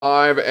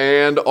Live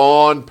and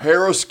on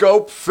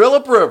Periscope,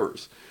 Philip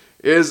Rivers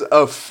is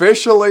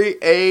officially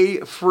a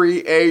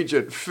free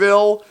agent.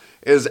 Phil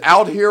is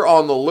out here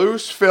on the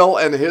loose. Phil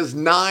and his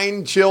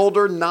 9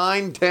 children,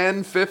 9,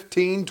 10,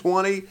 15,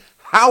 20,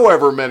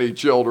 however many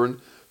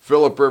children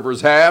Philip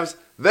Rivers has,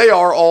 they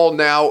are all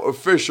now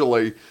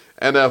officially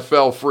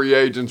NFL free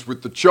agents,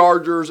 with the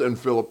Chargers and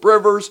Philip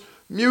Rivers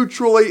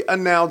mutually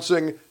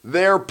announcing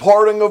their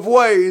parting of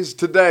ways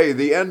today,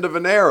 the end of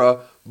an era.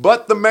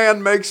 But the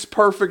man makes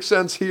perfect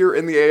sense here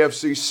in the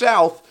AFC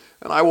South,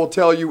 and I will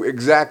tell you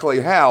exactly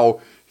how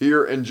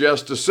here in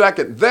just a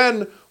second.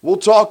 Then we'll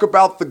talk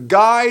about the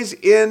guys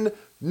in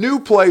new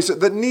places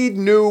that need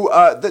new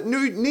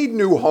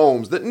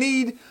homes, that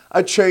need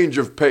a change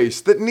of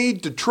pace, that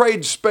need to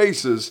trade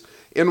spaces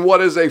in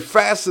what is a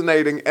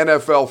fascinating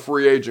NFL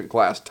free agent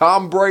class.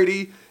 Tom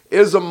Brady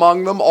is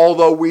among them,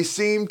 although we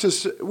seem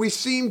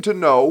to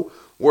know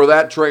where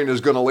that train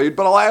is going to lead.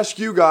 But I'll ask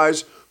you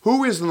guys,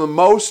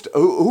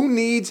 who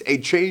needs a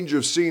change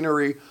of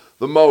scenery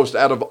the most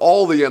out of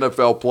all the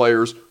NFL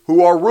players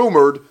who are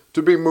rumored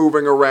to be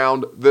moving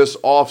around this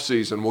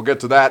offseason? We'll get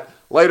to that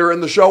later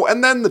in the show.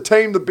 And then the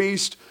Tame the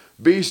Beast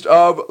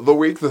of the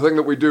Week, the thing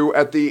that we do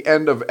at the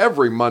end of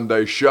every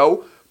Monday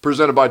show,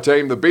 presented by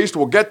Tame the Beast.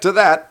 We'll get to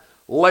that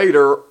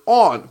later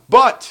on.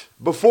 But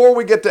before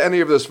we get to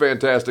any of this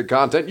fantastic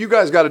content, you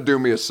guys got to do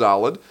me a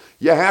solid.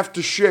 You have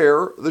to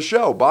share the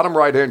show. Bottom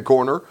right-hand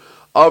corner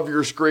of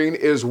your screen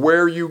is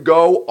where you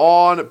go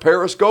on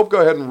Periscope.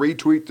 Go ahead and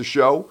retweet the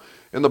show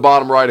in the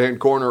bottom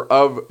right-hand corner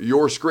of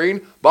your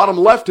screen. Bottom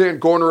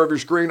left-hand corner of your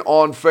screen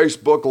on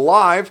Facebook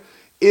Live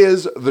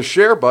is the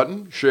share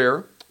button.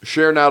 Share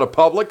now to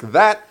public.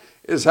 That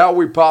is how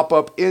we pop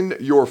up in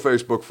your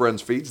Facebook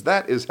friends feeds.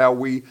 That is how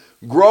we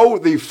grow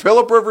the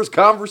Philip Rivers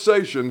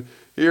conversation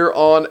here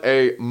on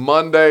a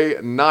Monday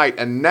night.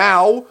 And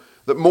now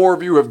that more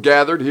of you have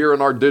gathered here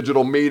in our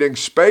digital meeting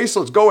space,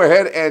 let's go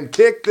ahead and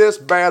kick this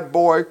bad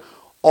boy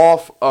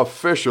off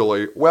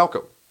officially.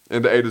 Welcome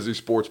into A to Z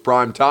Sports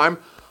Prime Time.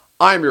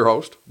 I'm your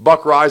host,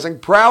 Buck Rising,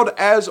 proud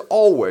as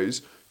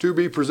always to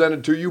be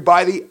presented to you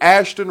by the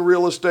Ashton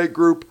Real Estate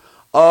Group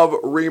of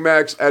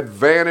RE/MAX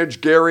Advantage,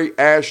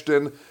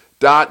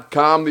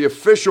 GaryAshton.com, the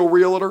official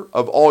realtor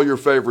of all your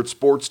favorite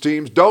sports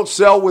teams. Don't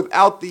sell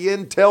without the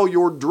intel,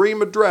 your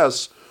dream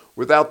address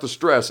without the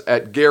stress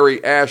at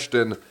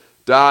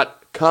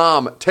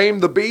GaryAshton.com. Tame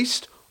the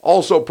Beast,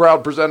 also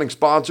proud presenting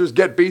sponsors.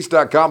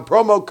 GetBeast.com,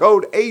 promo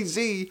code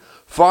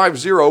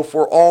AZ50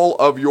 for all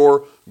of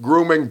your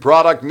grooming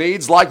product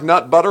needs, like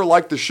nut butter,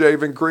 like the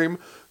shaving cream.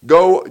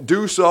 Go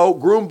do so,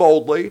 groom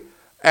boldly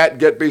at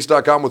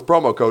GetBeast.com with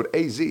promo code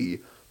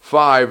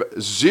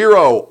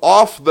AZ50.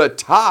 Off the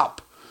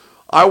top,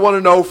 I want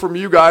to know from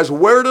you guys,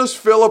 where does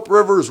Philip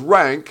Rivers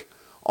rank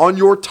on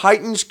your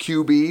Titans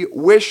QB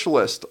wish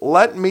list?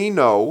 Let me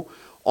know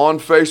on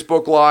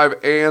Facebook Live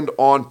and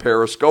on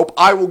Periscope.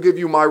 I will give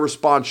you my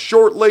response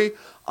shortly.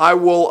 I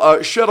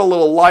will shed a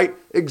little light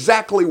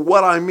exactly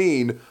what I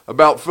mean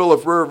about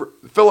Philip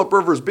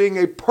Rivers being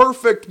a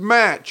perfect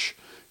match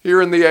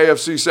here in the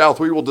AFC South.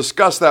 We will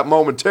discuss that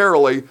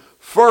momentarily.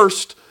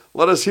 First,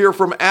 let us hear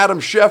from Adam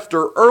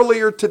Schefter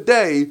earlier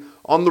today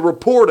on the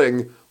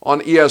reporting on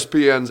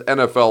ESPN's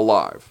NFL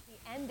Live.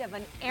 The end of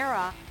an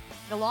era.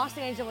 The Los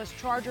Angeles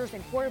Chargers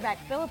and quarterback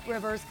Philip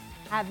Rivers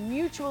have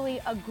mutually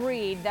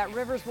agreed that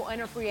Rivers will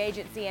enter free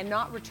agency and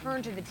not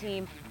return to the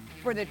team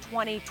for the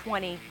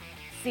 2020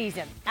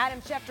 season. Adam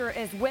Schefter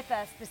is with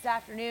us this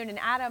afternoon. And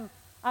Adam,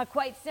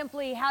 quite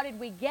simply, how did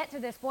we get to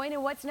this point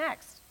and what's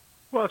next?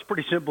 Well, it's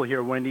pretty simple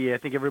here, Wendy. I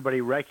think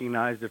everybody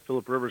recognized that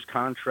Philip Rivers'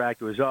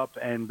 contract was up,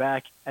 and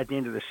back at the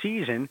end of the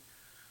season,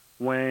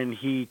 when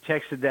he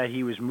texted that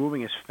he was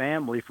moving his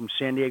family from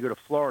San Diego to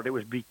Florida, it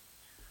was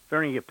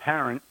very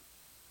apparent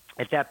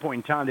at that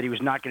point in time that he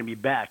was not going to be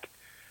back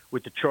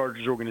with the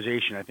Chargers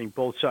organization. I think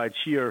both sides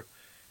here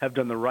have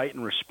done the right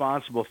and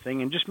responsible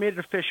thing and just made it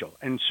official.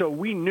 And so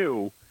we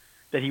knew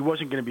that he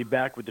wasn't going to be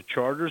back with the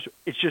Chargers.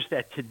 It's just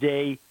that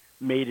today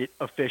made it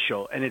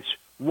official. And it's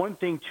one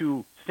thing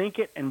to think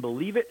it and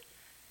believe it.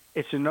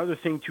 It's another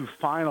thing to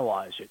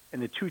finalize it.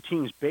 And the two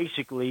teams,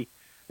 basically,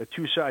 the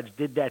two sides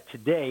did that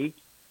today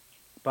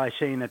by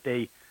saying that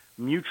they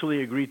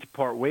mutually agreed to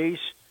part ways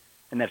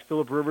and that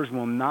Philip Rivers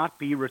will not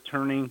be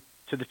returning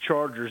to the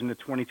Chargers in the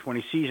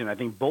 2020 season. I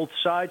think both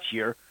sides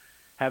here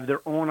have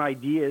their own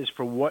ideas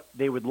for what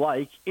they would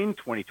like in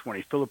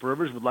 2020. Philip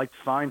Rivers would like to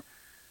find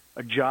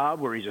a job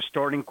where he's a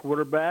starting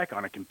quarterback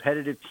on a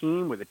competitive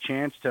team with a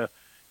chance to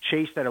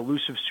chase that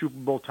elusive Super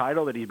Bowl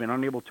title that he's been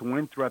unable to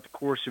win throughout the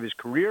course of his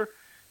career.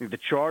 I think the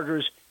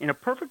Chargers, in a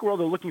perfect world,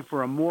 are looking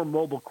for a more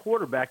mobile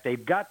quarterback.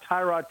 They've got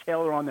Tyrod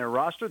Taylor on their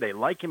roster. They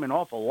like him an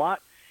awful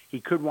lot. He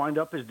could wind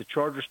up as the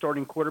Chargers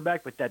starting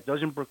quarterback, but that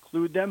doesn't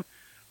preclude them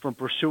from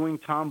pursuing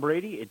Tom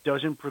Brady. It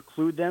doesn't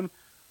preclude them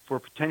for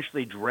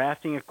potentially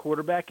drafting a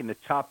quarterback in the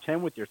top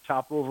 10 with their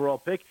top overall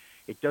pick.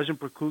 It doesn't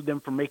preclude them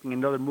from making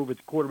another move at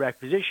the quarterback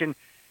position.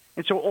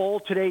 And so all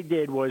today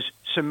did was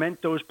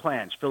cement those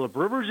plans. Philip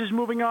Rivers is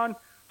moving on.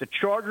 The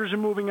Chargers are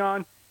moving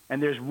on.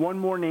 And there's one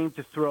more name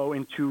to throw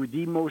into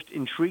the most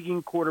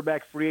intriguing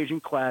quarterback free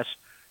agent class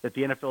that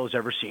the NFL has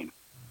ever seen.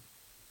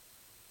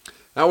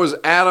 That was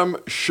Adam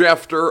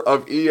Schefter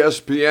of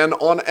ESPN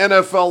on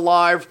NFL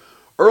Live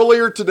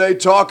earlier today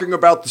talking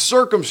about the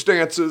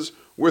circumstances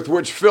with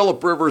which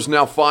Philip Rivers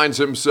now finds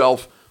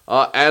himself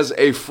as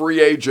a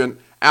free agent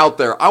out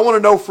there. I want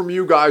to know from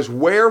you guys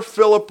where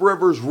Philip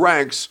Rivers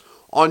ranks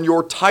on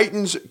your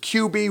Titans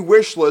QB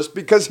wish list,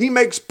 because he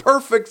makes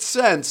perfect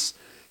sense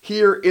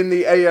here in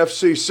the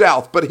AFC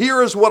South. But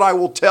here is what I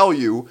will tell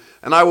you,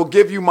 and I will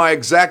give you my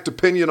exact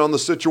opinion on the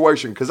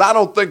situation, because I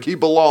don't think he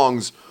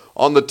belongs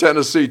on the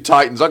Tennessee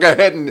Titans. I'll go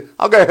ahead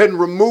and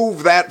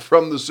remove that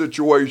from the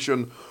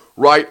situation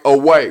right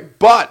away.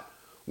 But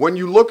when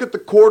you look at the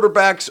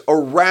quarterbacks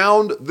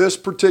around this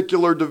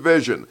particular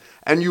division,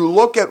 and you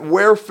look at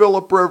where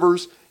Philip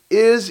Rivers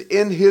is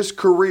in his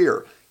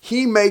career,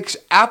 he makes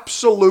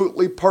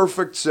absolutely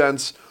perfect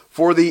sense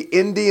for the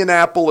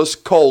Indianapolis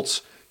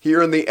Colts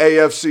here in the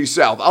AFC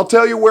South. I'll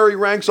tell you where he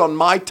ranks on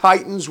my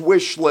Titans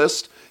wish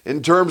list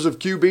in terms of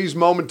QBs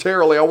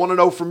momentarily. I want to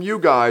know from you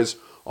guys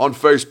on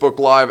Facebook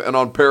Live and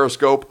on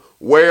Periscope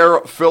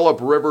where Philip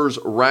Rivers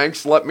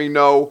ranks. Let me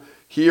know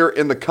here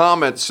in the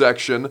comments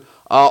section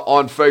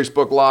on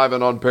Facebook Live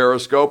and on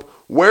Periscope.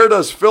 Where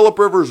does Philip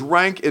Rivers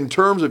rank in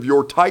terms of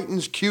your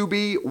Titans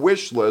QB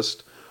wish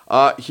list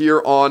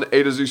here on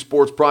A to Z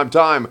Sports Prime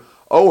Time?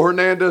 O.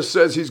 Hernandez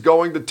says he's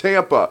going to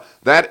Tampa.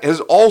 That has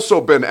also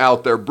been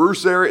out there.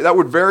 That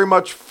would very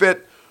much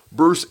fit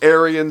Bruce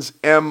Arians'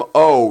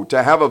 MO,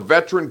 to have a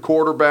veteran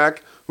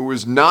quarterback who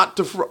is not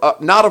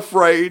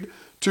afraid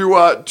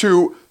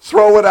to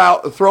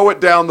throw it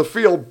down the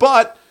field.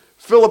 But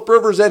Philip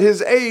Rivers at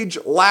his age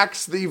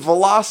lacks the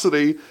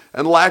velocity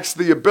and lacks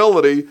the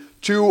ability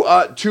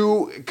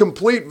to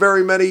complete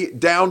very many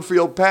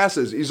downfield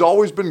passes. He's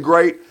always been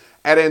great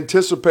at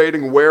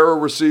anticipating where a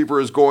receiver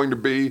is going to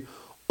be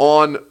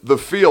on the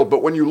field.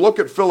 But when you look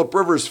at Philip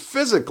Rivers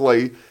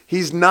physically,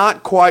 he's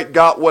not quite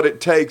got what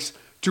it takes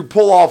to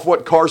pull off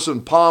what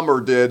Carson Palmer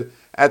did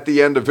at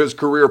the end of his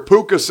career.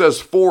 Puka says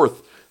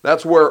fourth.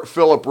 That's where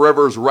Philip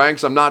Rivers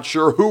ranks. I'm not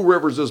sure who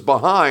Rivers is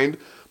behind,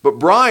 but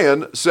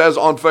Brian says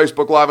on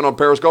Facebook Live and on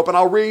Periscope, and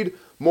I'll read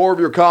more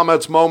of your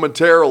comments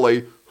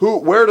momentarily,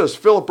 where does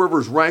Philip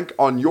Rivers rank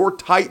on your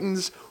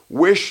Titans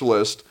wish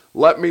list?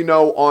 Let me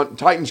know on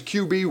Titans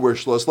QB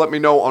wish list. Let me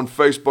know on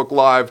Facebook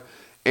Live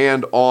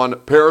and on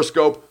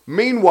Periscope.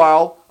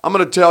 Meanwhile, I'm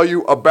going to tell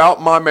you about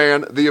my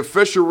man, the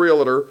official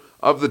realtor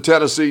of the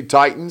Tennessee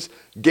Titans,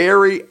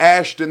 Gary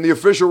Ashton, the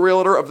official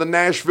realtor of the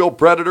Nashville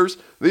Predators,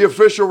 the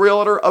official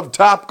realtor of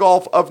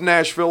Topgolf of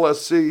Nashville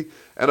SC,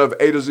 and of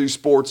A to Z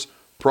Sports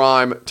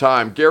Prime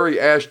Time.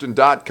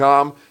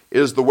 GaryAshton.com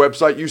is the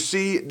website. You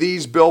see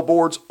these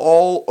billboards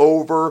all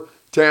over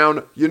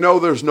town. You know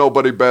there's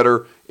nobody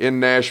better in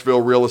Nashville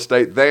real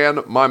estate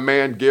than my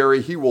man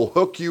Gary. He will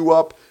hook you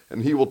up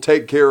and he will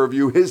take care of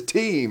you. His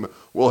team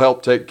will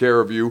help take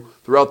care of you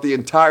throughout the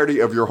entirety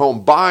of your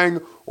home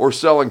buying or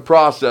selling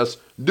process.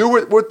 Do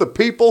it with the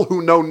people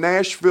who know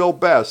Nashville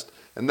best,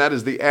 and that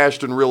is the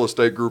Ashton Real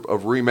Estate Group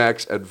of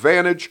RE/MAX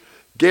Advantage.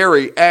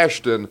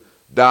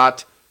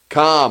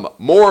 GaryAshton.com.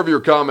 More of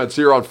your comments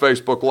here on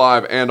Facebook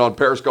Live and on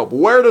Periscope.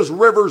 Where does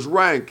Rivers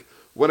rank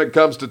when it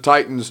comes to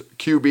Titans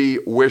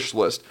QB wish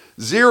list?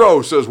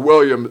 0, says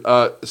William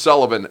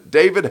Sullivan.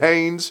 David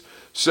Haynes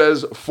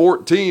says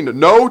 14.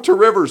 No to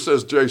Rivers,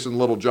 says Jason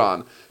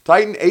Littlejohn.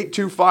 Titan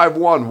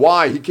 8251.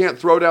 Why? He can't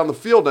throw down the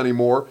field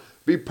anymore.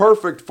 Be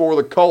perfect for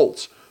the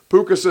Colts.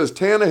 Puka says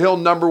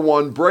Tannehill number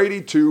 1, Brady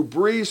 2,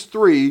 Breeze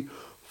 3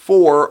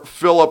 for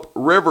Philip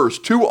Rivers.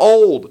 Too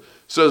old,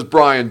 says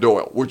Brian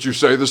Doyle. Would you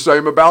say the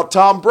same about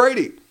Tom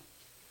Brady?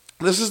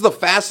 This is the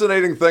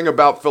fascinating thing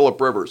about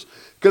Philip Rivers,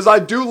 because I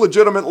do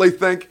legitimately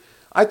think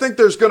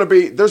there's going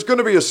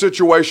to be a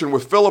situation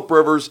with Philip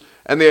Rivers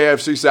and the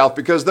AFC South,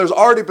 because there's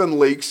already been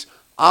leaks,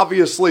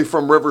 obviously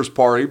from Rivers'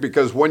 party,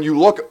 because when you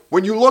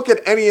look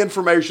at any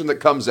information that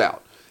comes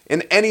out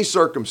in any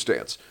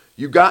circumstance,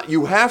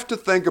 you have to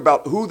think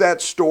about who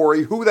that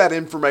story, who that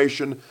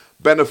information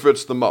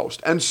benefits the most.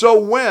 And so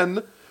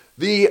when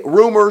the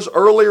rumors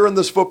earlier in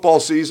this football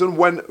season,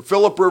 when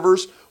Philip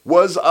Rivers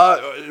was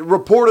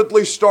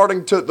reportedly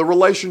starting the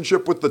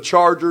relationship with the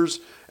Chargers,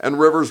 and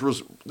Rivers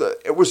was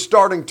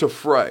starting to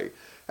fray.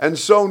 And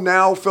so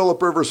now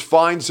Philip Rivers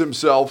finds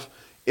himself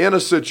in a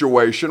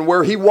situation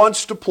where he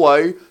wants to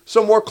play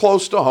somewhere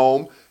close to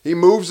home. He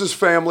moves his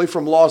family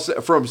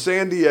from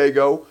San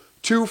Diego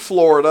to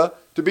Florida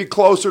to be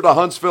closer to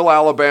Huntsville,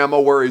 Alabama,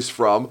 where he's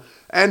from.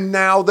 And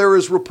now there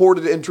is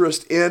reported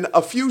interest in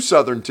a few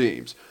Southern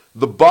teams,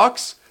 the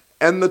Bucs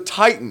and the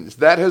Titans.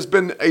 That has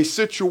been a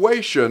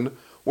situation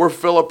where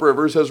Philip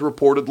Rivers has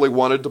reportedly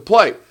wanted to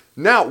play.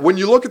 Now, when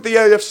you look at the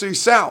AFC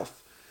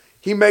South,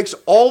 he makes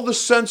all the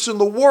sense in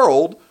the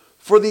world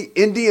for the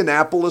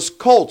Indianapolis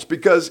Colts,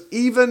 because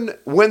even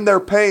when they're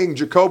paying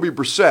Jacoby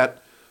Brissett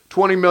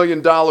 $20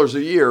 million a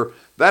year,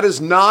 that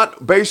is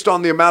not, based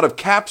on the amount of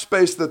cap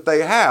space that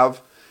they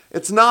have,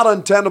 it's not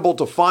untenable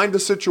to find a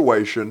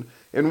situation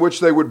in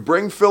which they would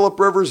bring Philip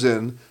Rivers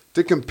in,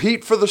 to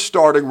compete for the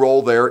starting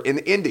role there in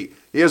Indy.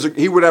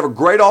 He would have a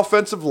great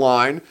offensive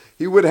line.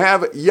 He would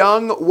have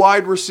young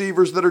wide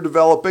receivers that are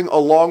developing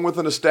along with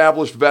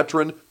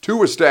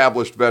two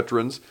established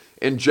veterans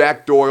in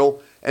Jack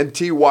Doyle and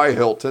T.Y.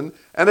 Hilton,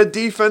 and a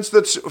defense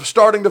that's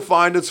starting to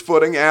find its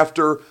footing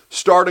after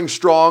starting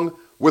strong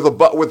with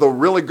a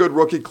really good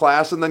rookie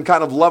class and then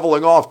kind of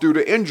leveling off due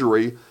to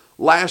injury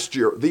last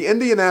year. The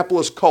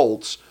Indianapolis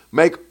Colts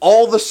make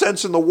all the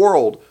sense in the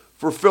world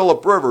for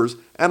Phillip Rivers,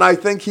 and I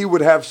think he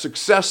would have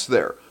success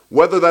there.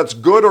 Whether that's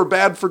good or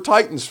bad for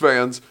Titans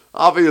fans,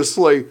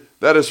 obviously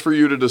that is for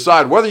you to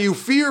decide. Whether you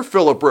fear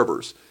Phillip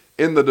Rivers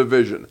in the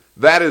division,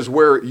 that is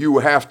where you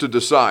have to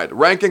decide.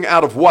 Ranking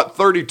out of what,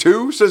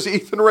 32, says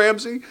Ethan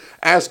Ramsey?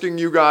 Asking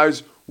you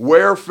guys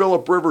where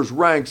Phillip Rivers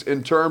ranks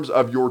in terms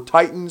of your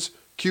Titans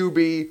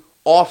QB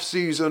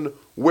offseason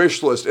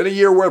wish list. In a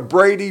year where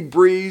Brady,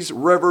 Breeze,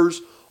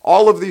 Rivers,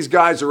 all of these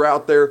guys are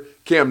out there.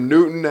 Cam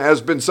Newton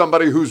has been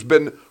somebody who's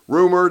been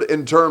rumored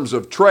in terms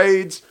of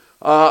trades.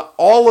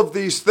 All of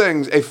these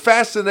things, a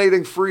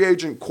fascinating free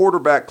agent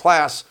quarterback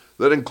class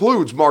that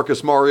includes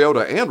Marcus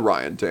Mariota and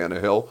Ryan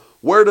Tannehill.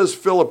 Where does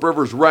Phillip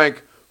Rivers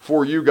rank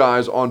for you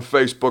guys on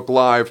Facebook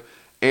Live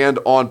and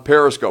on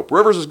Periscope?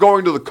 Rivers is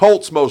going to the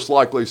Colts most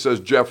likely,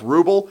 says Jeff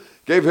Rubel.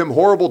 Gave him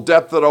horrible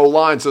depth at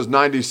O-line, says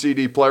 90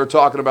 CD player,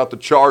 talking about the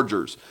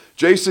Chargers.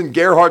 Jason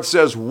Gerhardt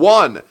says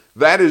 1.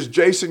 That is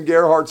Jason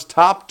Gerhardt's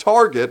top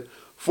target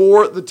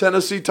for the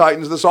Tennessee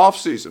Titans this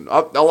offseason.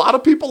 A lot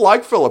of people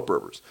like Phillip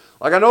Rivers.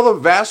 Like, I know the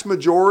vast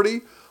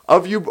majority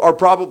of you are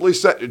probably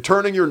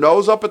turning your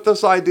nose up at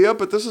this idea,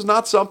 but this is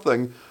not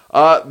something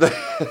that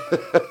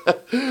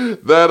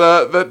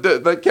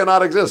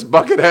cannot exist.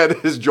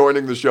 Buckethead is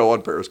joining the show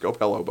on Periscope.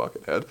 Hello,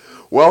 Buckethead.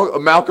 Well,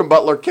 Malcolm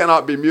Butler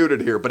cannot be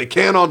muted here, but he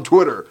can on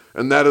Twitter,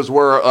 and that is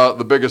where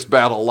the biggest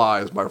battle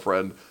lies, my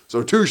friend.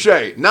 So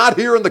touche. Not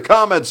here in the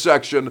comments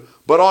section,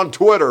 but on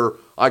Twitter,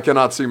 I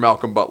cannot see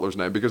Malcolm Butler's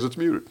name because it's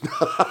muted.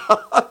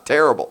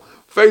 Terrible.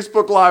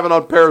 Facebook Live and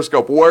on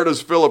Periscope, where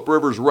does Phillip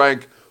Rivers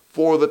rank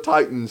for the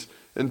Titans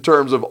in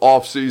terms of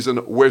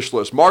offseason wish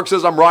list? Mark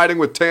says, I'm riding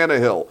with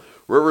Tannehill.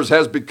 Rivers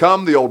has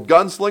become the old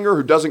gunslinger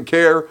who doesn't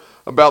care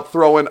about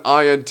throwing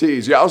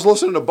INTs. Yeah, I was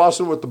listening to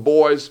Bussin' with the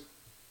Boys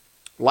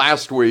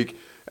last week,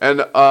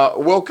 and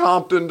Will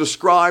Compton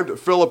described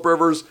Phillip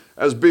Rivers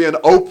as being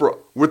Oprah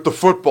with the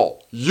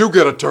football. You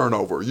get a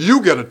turnover. You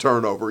get a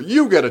turnover.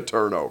 You get a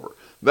turnover.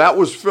 That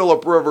was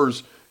Phillip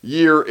Rivers'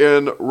 year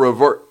in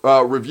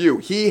review.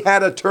 He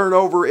had a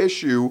turnover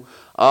issue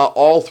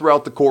all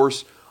throughout the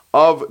course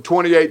of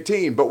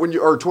 2018,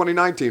 or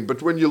 2019.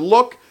 But when you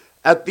look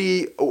at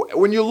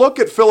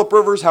Phillip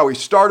Rivers, how he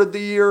started the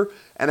year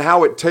and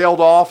how it tailed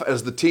off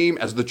as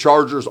the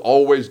Chargers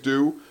always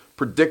do,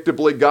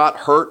 predictably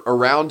got hurt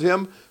around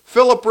him.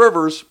 Phillip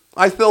Rivers,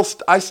 I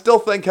still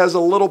think has a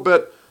little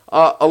bit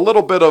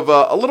of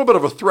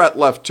a threat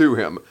left to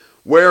him.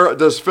 Where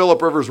does Phillip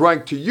Rivers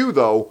rank to you,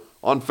 though,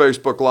 on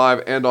Facebook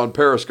Live and on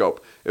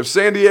Periscope? If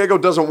San Diego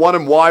doesn't want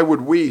him, why would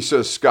we,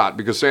 says Scott,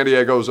 because San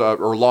Diego's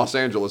or Los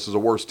Angeles is a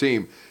worse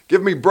team.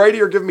 Give me Brady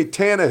or give me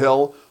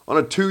Tannehill on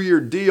a 2-year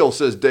deal,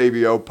 says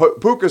Davio.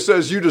 Puka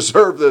says, you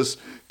deserve this.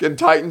 Can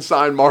Titans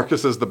sign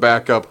Marcus as the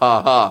backup?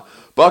 Ha ha.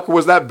 Buck,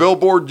 was that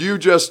billboard you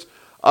just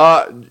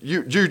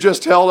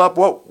held up?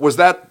 What was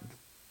that?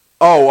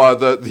 Oh,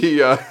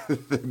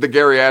 the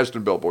Gary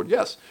Ashton billboard.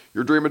 Yes,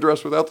 your dream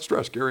address without the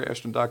stress,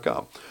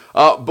 GaryAshton.com.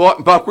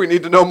 Buck, we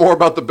need to know more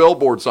about the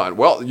billboard sign.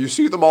 Well, you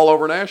see them all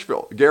over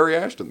Nashville. Gary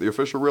Ashton, the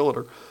official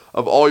realtor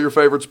of all your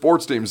favorite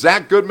sports teams.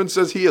 Zach Goodman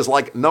says he is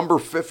like number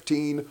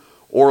 15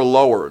 or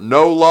lower.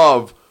 No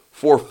love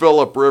for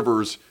Phillip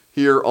Rivers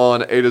here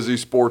on A to Z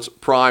Sports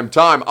Prime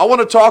Time. I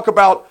want to talk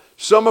about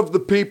some of the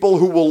people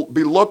who will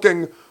be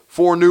looking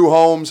for new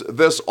homes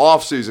this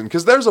offseason,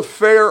 because there's a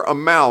fair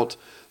amount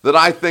that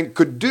I think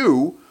could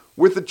do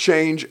with a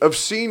change of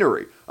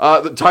scenery.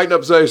 The Tighten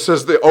Up Zay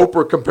says the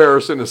Oprah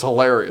comparison is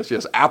hilarious.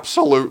 Yes,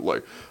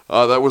 absolutely.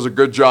 That was a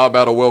good job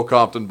out of Will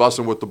Compton,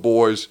 bussing with the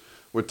boys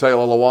with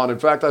Taylor Lewan. In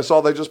fact, I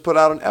saw they just put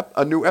out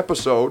a new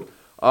episode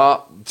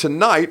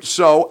tonight.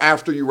 So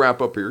after you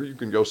wrap up here, you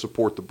can go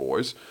support the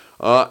boys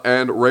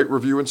and rate,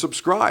 review, and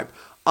subscribe.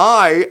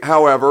 I,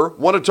 however,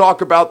 want to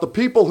talk about the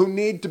people who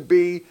need to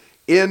be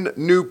in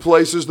new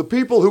places, the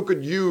people who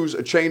could use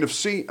a change of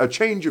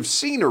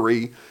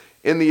scenery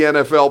in the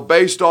NFL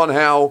based on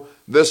how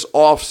this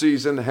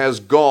offseason has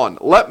gone.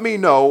 Let me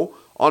know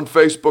on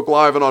Facebook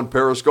Live and on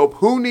Periscope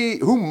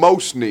who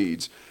most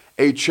needs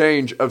a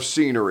change of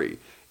scenery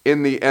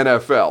in the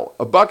NFL.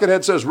 A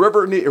Buckethead says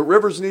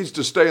Rivers needs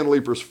to stay in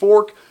Leaper's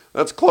Fork.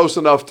 That's close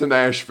enough to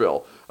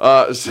Nashville,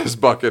 says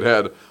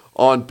Buckethead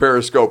on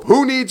Periscope.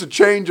 Who needs a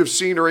change of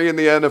scenery in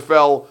the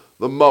NFL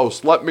the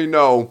most? Let me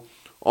know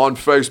on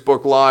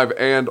Facebook Live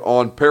and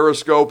on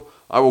Periscope.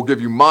 I will give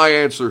you my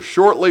answer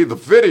shortly. The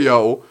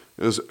video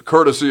is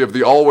courtesy of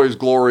the always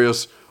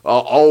glorious,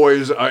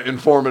 always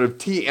informative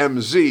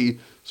TMZ,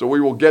 so we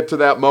will get to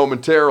that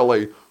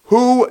momentarily.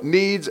 Who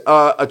needs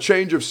a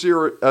change of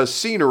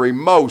scenery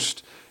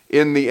most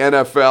in the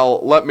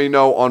NFL? Let me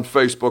know on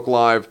Facebook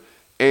Live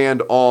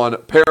and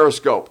on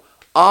Periscope.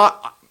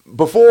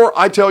 Before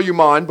I tell you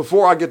mine,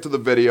 before I get to the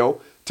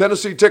video,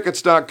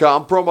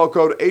 TennesseeTickets.com, promo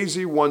code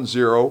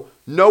AZ10,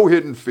 no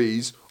hidden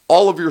fees,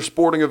 all of your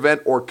sporting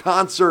event or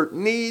concert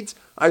needs.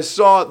 I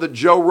saw that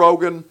Joe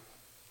Rogan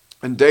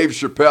and Dave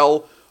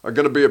Chappelle are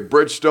going to be at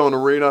Bridgestone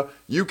Arena.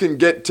 You can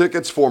get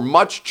tickets for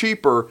much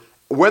cheaper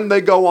when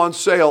they go on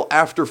sale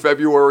after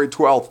February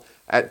 12th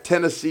at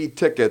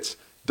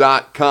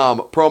TennesseeTickets.com.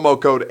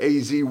 Promo code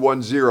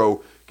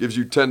AZ10 gives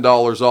you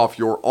 $10 off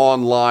your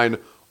online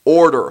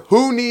order.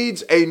 Who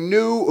needs a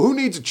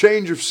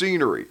change of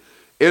scenery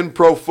in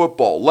pro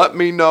football? Let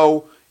me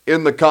know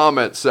in the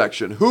comment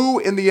section. Who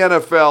in the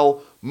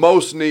NFL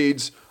most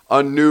needs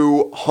a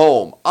new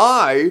home?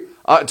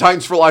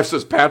 Titans for Life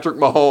says Patrick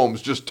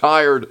Mahomes, just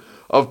tired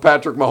of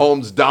Patrick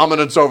Mahomes'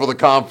 dominance over the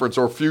conference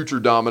or future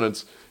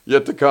dominance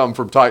yet to come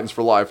from Titans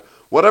for Life.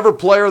 Whatever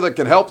player that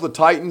can help the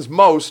Titans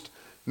most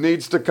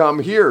needs to come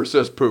here,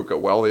 says Puka.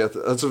 Well,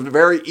 that's a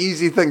very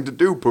easy thing to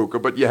do, Puka,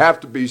 but you have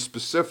to be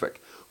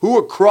specific. Who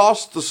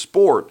across the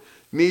sport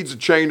needs a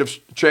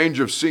change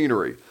of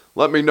scenery?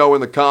 Let me know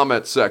in the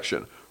comments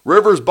section.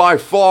 Rivers by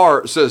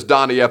far, says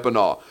Donnie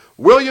Epinaw.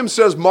 Williams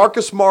says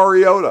Marcus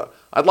Mariota.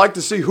 I'd like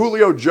to see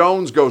Julio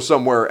Jones go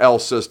somewhere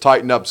else, says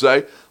Tighten Up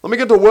Zay. Let me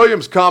get to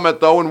Williams' comment,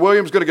 though, and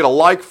Williams going to get a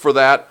like for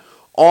that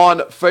on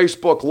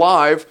Facebook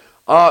Live.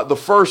 The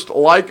first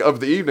like of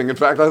the evening. In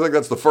fact, I think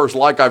that's the first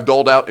like I've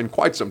doled out in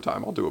quite some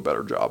time. I'll do a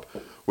better job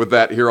with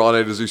that here on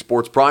A to Z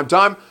Sports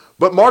Primetime.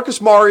 But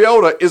Marcus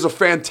Mariota is a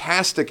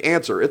fantastic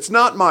answer. It's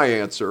not my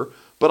answer,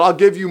 but I'll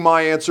give you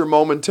my answer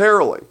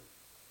momentarily.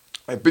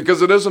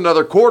 Because it is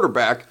another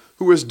quarterback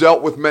who has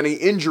dealt with many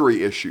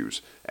injury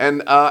issues and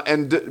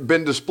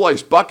been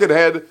displaced.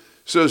 Buckethead,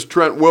 says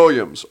Trent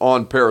Williams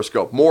on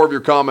Periscope. More of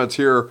your comments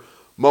here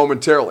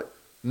momentarily.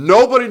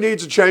 Nobody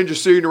needs a change of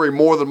scenery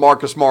more than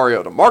Marcus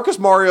Mariota. Marcus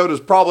Mariota is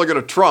probably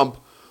going to trump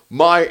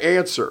my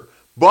answer.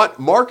 But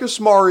Marcus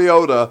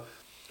Mariota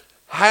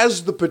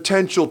has the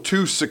potential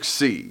to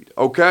succeed,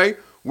 okay?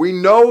 We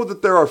know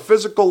that there are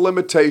physical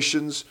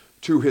limitations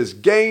to his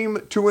game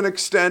to an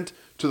extent,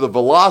 to the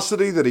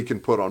velocity that he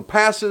can put on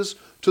passes,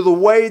 to the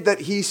way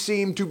that he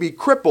seemed to be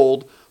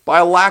crippled by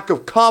a lack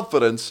of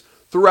confidence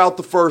throughout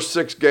the first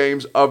 6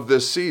 games of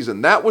this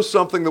season. That was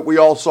something that we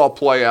all saw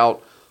play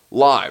out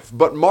live.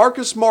 But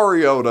Marcus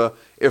Mariota,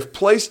 if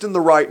placed in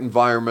the right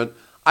environment,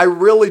 I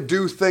really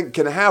do think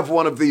can have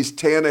one of these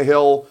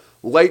Tannehill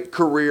late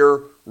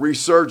career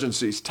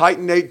resurgencies.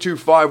 Titan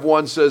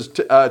 8251 says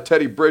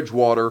Teddy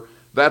Bridgewater.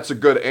 That's a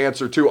good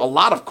answer too. A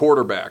lot of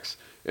quarterbacks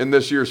in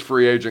this year's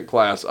free agent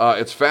class.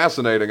 It's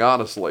fascinating,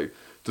 honestly,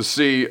 to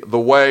see the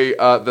way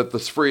that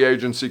this free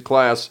agency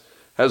class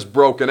has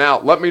broken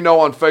out. Let me know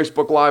on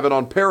Facebook Live and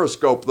on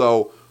Periscope,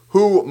 though,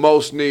 who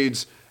most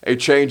needs a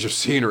change of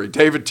scenery.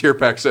 David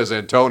Tierpak says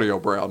Antonio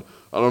Brown.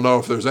 I don't know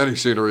if there's any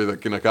scenery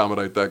that can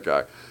accommodate that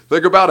guy.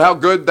 Think about how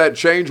good that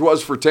change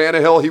was for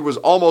Tannehill. He was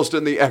almost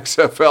in the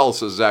XFL,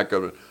 says Zach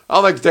Goodman.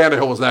 I don't think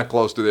Tannehill was that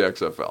close to the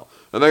XFL.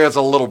 I think that's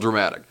a little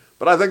dramatic.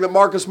 But I think that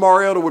Marcus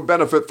Mariota would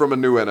benefit from a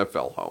new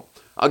NFL home.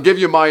 I'll give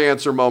you my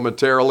answer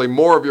momentarily.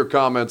 More of your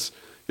comments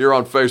here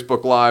on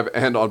Facebook Live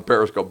and on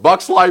Periscope.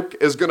 Bucks Life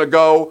is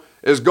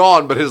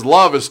gone, but his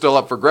love is still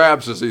up for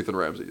grabs, says Ethan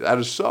Ramsey. That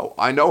is so.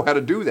 I know how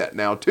to do that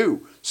now,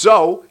 too.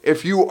 So,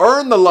 if you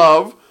earn the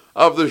love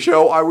of the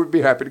show, I would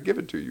be happy to give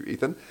it to you,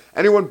 Ethan.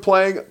 Anyone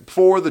playing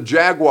for the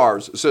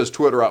Jaguars, says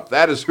Twitter Up.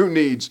 That is who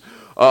needs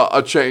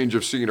a change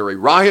of scenery.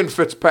 Ryan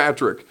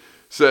Fitzpatrick,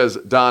 says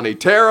Donnie.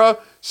 Tara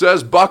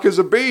says Buck is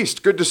a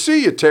beast. Good to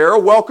see you, Tara.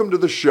 Welcome to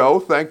the show.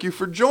 Thank you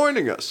for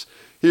joining us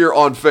here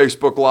on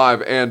Facebook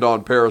Live and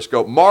on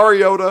Periscope.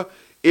 Mariota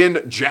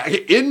in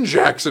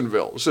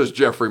Jacksonville, says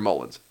Jeffrey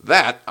Mullins.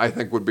 That, I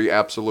think, would be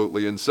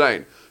absolutely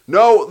insane.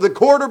 No, the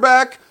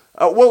quarterback,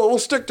 we'll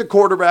stick to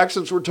quarterback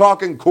since we're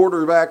talking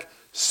quarterback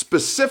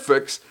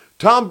specifics.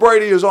 Tom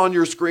Brady is on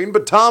your screen,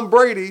 but Tom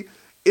Brady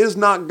is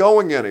not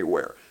going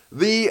anywhere.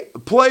 The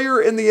player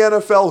in the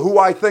NFL who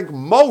I think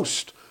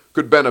most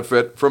could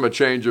benefit from a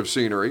change of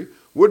scenery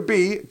would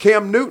be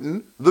Cam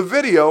Newton, the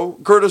video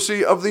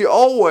courtesy of the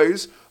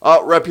always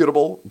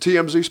reputable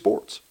TMZ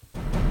Sports.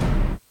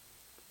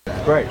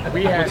 Great.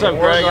 What's up,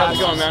 Greg? How's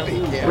it going,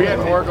 man? We had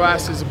more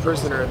glasses a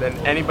prisoner than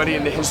anybody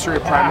in the history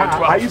of Prime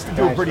 12. I used to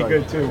do pretty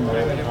good too,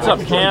 man. What's up,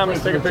 Cam?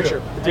 Let's take a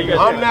picture.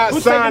 I'm not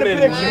signing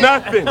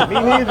nothing.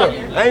 Me neither.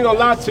 I ain't gonna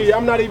lie to you.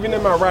 I'm not even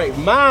in my right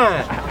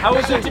mind. How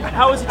is it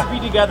to be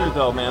together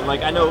though, man?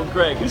 Like I know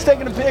Greg. Who's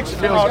taking a picture?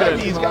 Feels good.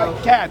 He's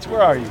got cats.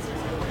 Where are you?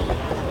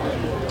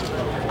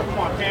 Come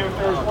on, Cam. If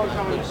there was one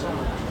coming.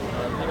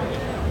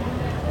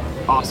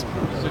 Awesome.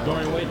 So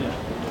Dorian Wade did.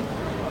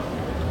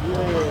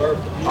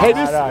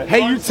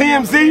 Hey, you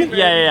TMZ?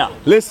 Yeah.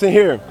 Listen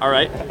here. All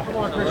right.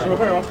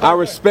 I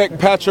respect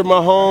Patrick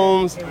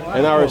Mahomes,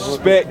 and I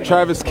respect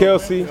Travis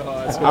Kelce.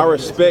 I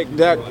respect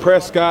Dak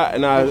Prescott,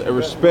 and I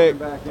respect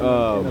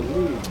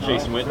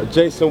Jason Witten.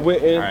 Jason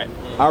Witten. All right.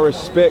 I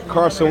respect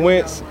Carson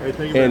Wentz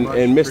and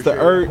Mr.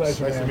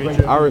 Ertz.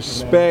 I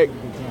respect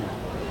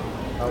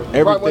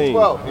everything.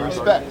 112. He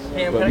respects.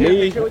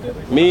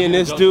 But me and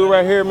this dude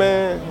right here,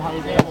 man.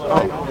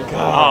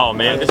 Oh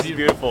man, this is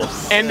beautiful.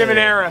 End of an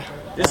era.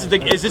 Is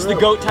this the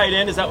GOAT tight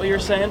end? Is that what you're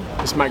saying?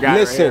 This is my guy.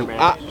 Listen,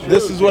 right here, man.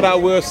 this is what I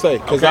will say,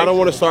 because I don't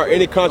want to start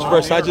any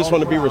controversy. I just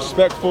want to be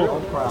respectful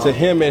to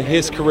him and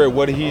his career,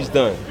 what he's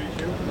done.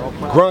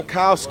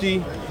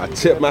 Gronkowski, I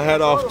tip my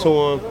hat off to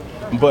him,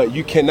 but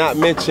you cannot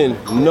mention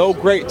no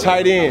great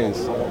tight ends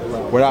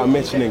without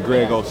mentioning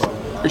Greg Olsen.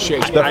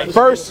 Appreciate you.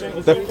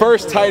 The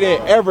first tight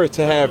end ever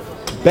to have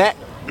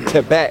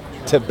back-to-back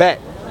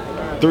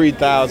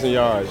 3,000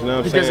 yards. You know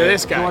what I'm saying? Because of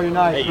this guy.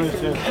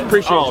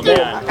 Appreciate you.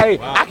 Man. Hey,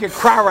 I could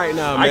cry right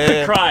now, man.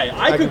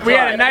 I could cry. We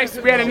had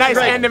a nice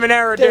end of an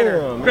era dinner.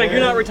 Damn, Greg, you're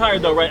not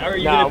retired though, right? Are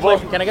you gonna play?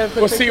 Can I get a quick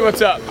We'll picture? see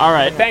what's up. All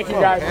right. Thank you,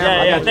 guys.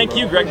 Yeah. Thank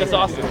you, Greg. That's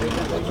awesome.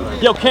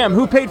 Yo, Cam,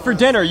 who paid for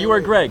dinner? You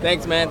or Greg?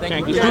 Thanks, man.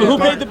 Thank you. Who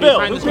paid the bill?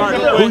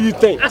 Who you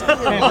think?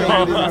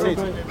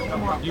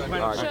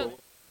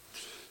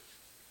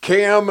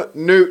 Cam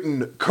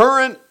Newton,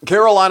 current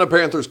Carolina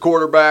Panthers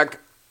quarterback.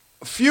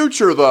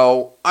 Future,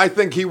 though, I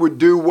think he would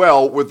do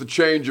well with the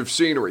change of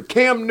scenery.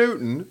 Cam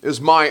Newton is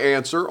my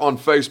answer on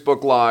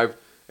Facebook Live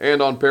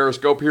and on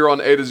Periscope here on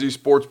A to Z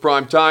Sports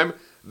Prime Time.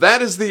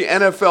 That is the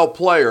NFL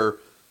player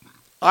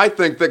I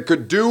think that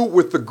could do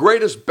with the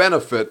greatest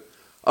benefit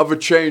of a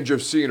change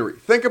of scenery.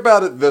 Think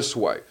about it this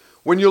way.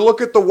 When you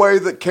look at the way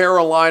that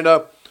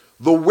Carolina,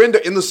 the window,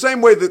 in the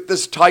same way that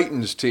this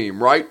Titans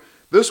team, right?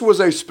 This was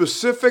a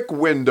specific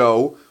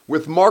window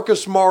with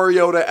Marcus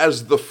Mariota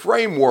as the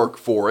framework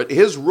for it,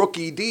 his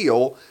rookie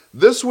deal.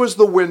 This was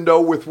the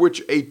window with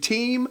which a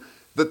team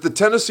that the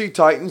Tennessee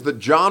Titans, that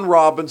John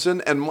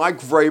Robinson and Mike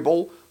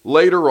Vrabel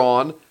later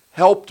on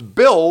helped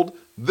build.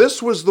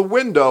 This was the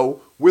window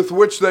with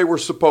which they were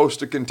supposed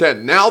to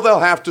contend. Now they'll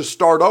have to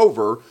start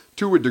over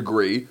to a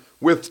degree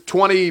with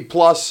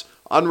 20-plus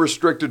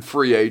unrestricted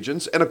free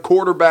agents and a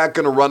quarterback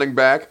and a running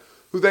back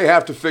who they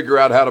have to figure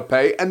out how to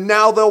pay, and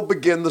now they'll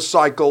begin the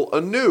cycle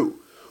anew.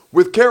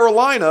 With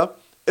Carolina,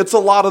 it's a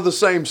lot of the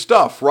same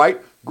stuff, right?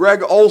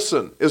 Greg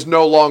Olsen is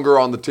no longer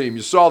on the team.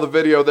 You saw the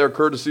video there,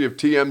 courtesy of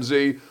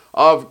TMZ,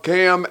 of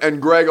Cam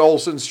and Greg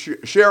Olsen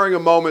sharing a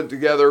moment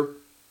together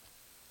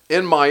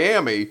in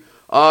Miami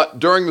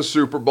during the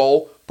Super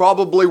Bowl,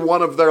 probably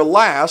one of their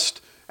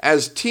last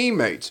as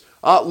teammates.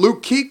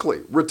 Luke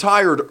Kuechly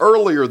retired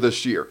earlier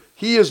this year.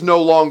 He is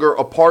no longer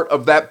a part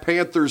of that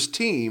Panthers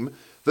team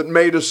that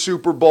made a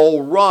Super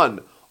Bowl run.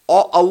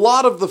 A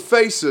lot of the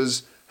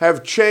faces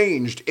have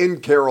changed in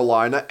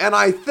Carolina, and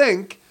I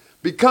think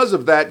because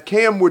of that,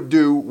 Cam would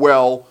do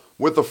well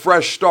with a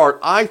fresh start.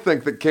 I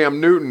think that Cam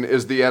Newton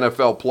is the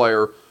NFL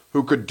player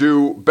who could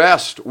do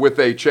best with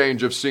a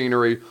change of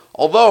scenery,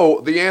 although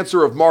the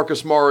answer of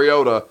Marcus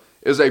Mariota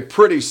is a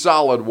pretty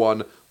solid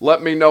one.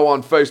 Let me know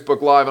on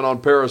Facebook Live and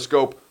on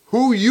Periscope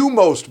who you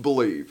most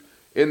believe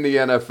in the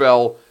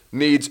NFL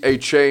needs a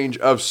change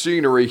of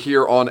scenery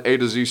here on A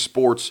to Z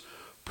Sports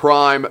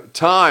Prime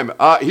Time.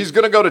 He's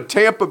going to go to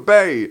Tampa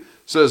Bay,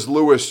 says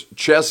Lewis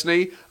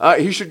Chesney.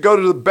 He should go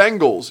to the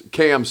Bengals,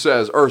 Cam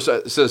says, or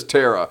says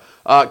Tara.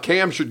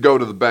 Cam should go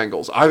to the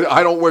Bengals.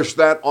 I don't wish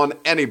that on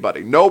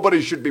anybody.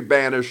 Nobody should be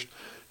banished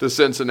to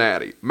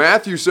Cincinnati.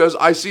 Matthew says,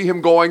 I see him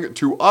going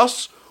to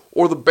us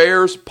or the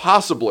Bears,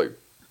 possibly.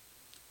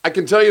 I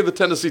can tell you the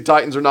Tennessee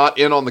Titans are not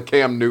in on the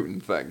Cam Newton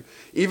thing.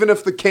 Even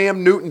if the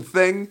Cam Newton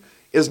thing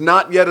is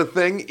not yet a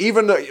thing,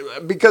 even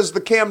because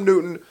the Cam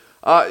Newton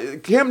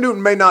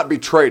may not be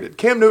traded.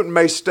 Cam Newton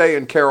may stay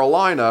in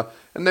Carolina,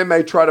 and they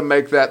may try to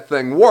make that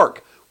thing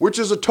work, which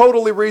is a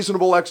totally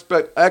reasonable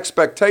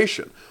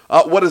expectation.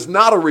 What is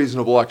not a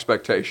reasonable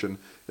expectation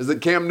is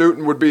that Cam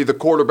Newton would be the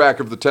quarterback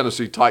of the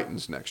Tennessee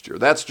Titans next year.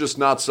 That's just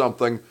not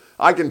something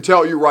I can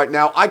tell you right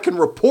now. I can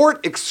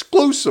report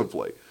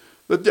exclusively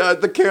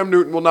that the Cam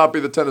Newton will not be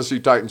the Tennessee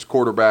Titans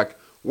quarterback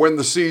when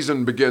the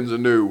season begins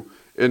anew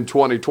in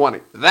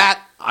 2020.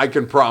 That I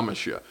can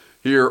promise you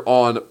here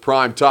on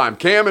Prime Time.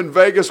 Cam in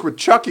Vegas with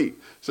Chucky,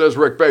 says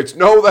Rick Bates.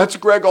 No, that's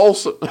Greg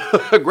Olsen.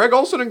 Greg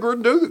Olsen and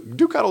Gruden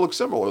do kind of look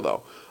similar,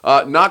 though.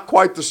 Not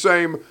quite the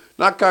same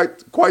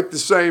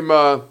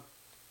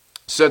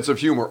sense of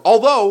humor.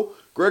 Although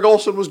Greg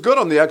Olsen was good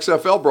on the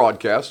XFL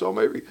broadcast, so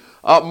maybe.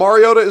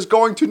 Mariota is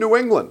going to New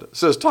England,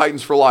 says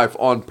Titans for Life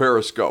on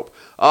Periscope.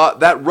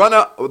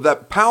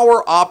 That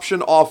power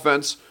option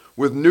offense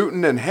with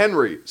Newton and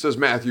Henry, says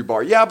Matthew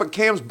Barr. Yeah, but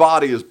Cam's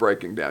body is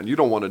breaking down. You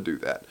don't want to do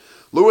that.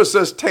 Lewis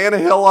says,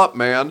 Tannehill up,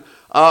 man.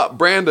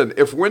 Brandon,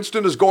 if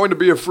Winston is going to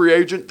be a free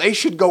agent, they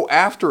should go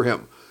after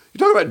him. You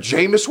talking about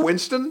Jameis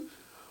Winston?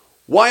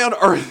 Why on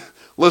earth?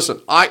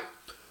 Listen,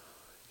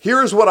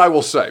 here's what I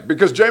will say.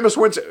 Because Jameis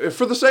Winston,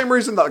 for the same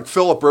reason that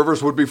Phillip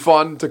Rivers would be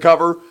fun to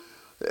cover,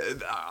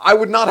 I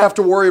would not have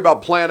to worry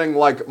about planning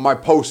like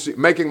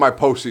making my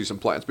postseason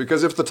plans.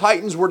 Because if the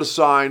Titans were to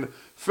sign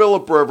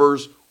Phillip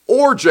Rivers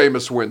or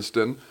Jameis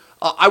Winston,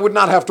 I would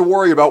not have to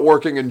worry about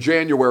working in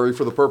January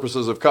for the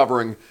purposes of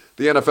covering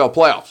the NFL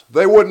playoffs.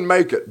 They wouldn't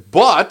make it.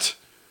 But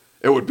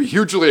It would be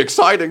hugely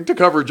exciting to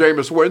cover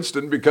Jameis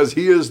Winston because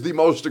he is the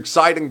most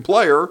exciting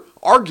player,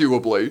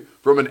 arguably,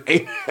 from an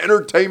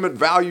entertainment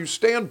value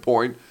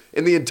standpoint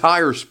in the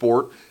entire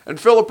sport. And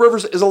Philip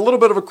Rivers is a little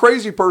bit of a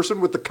crazy person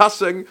with the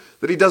cussing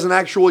that he doesn't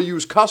actually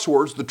use cuss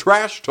words, the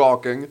trash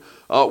talking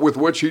with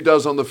which he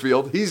does on the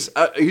field. He's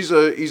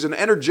an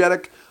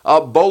energetic,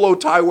 bolo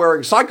tie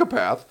wearing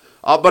psychopath,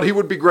 but he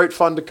would be great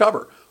fun to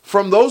cover.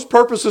 From those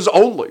purposes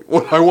only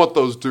would I want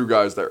those two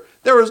guys there.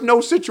 There is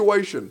no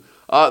situation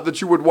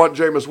that you would want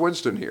Jameis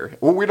Winston here.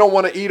 Well, we don't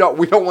want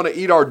to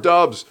eat our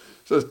dubs,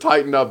 says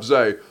Tighten Up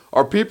Zay.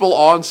 Are people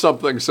on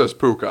something, says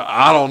Puka.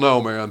 I don't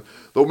know, man.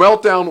 The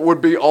meltdown would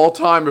be all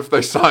time if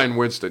they sign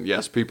Winston.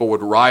 Yes, people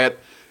would riot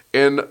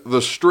in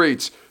the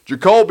streets.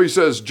 Jacoby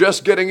says,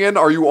 just getting in.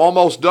 Are you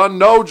almost done?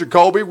 No,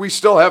 Jacoby. We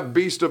still have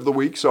Beast of the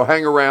Week, so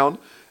hang around,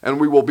 and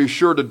we will be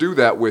sure to do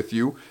that with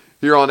you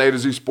here on A to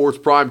Z Sports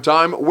Prime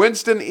Time.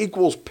 Winston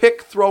equals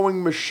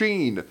pick-throwing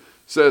machine,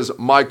 says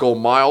Michael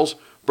Miles.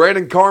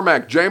 Brandon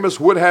Carmack, Jameis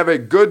would have a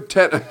good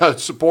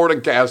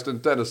supporting cast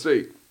in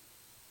Tennessee.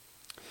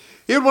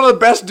 He had one of the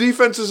best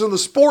defenses in the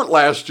sport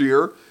last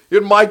year. He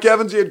had Mike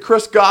Evans, he had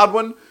Chris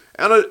Godwin,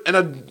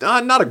 and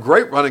not a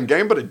great running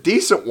game, but a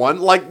decent one.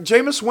 Like,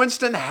 Jameis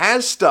Winston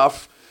has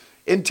stuff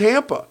in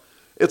Tampa.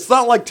 It's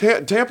not like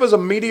Tampa's a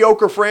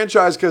mediocre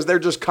franchise because they're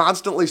just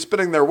constantly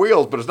spinning their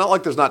wheels, but it's not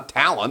like there's not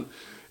talent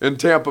in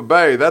Tampa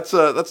Bay. That's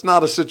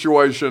not a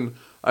situation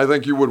I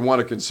think you would want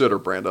to consider,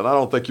 Brandon. I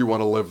don't think you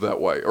want to live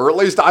that way. Or at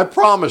least I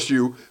promise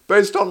you,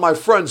 based on my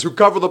friends who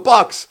cover the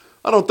Bucs,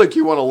 I don't think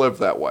you want to live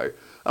that way.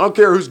 I don't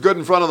care who's good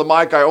in front of the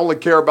mic. I only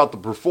care about the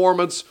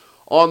performance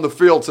on the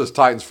field, says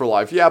Titans for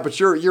Life. Yeah, but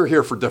you're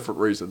here for different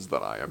reasons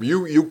than I am.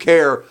 You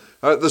care.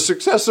 The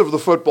success of the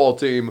football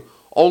team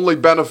only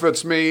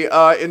benefits me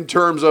in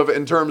terms of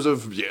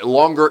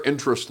longer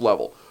interest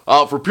level.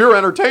 For pure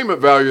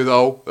entertainment value,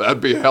 though, that'd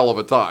be a hell of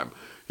a time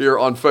here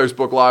on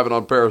Facebook Live and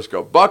on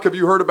Periscope. Buck, have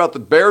you heard about the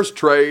Bears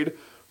trade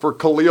for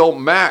Khalil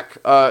Mack,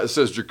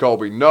 says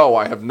Jacoby? No,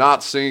 I have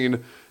not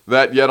seen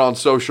that yet on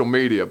social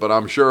media, but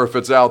I'm sure if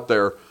it's out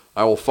there,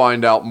 I will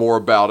find out more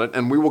about it,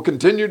 and we will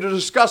continue to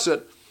discuss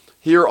it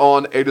here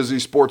on A to Z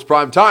Sports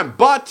Prime Time.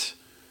 But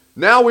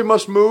now we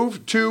must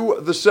move to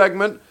the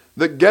segment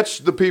that gets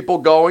the people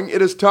going.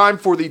 It is time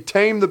for the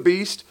Tame the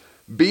Beast,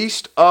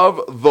 Beast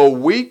of the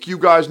Week. You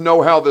guys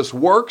know how this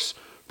works.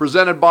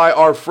 Presented by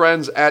our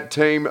friends at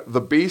Tame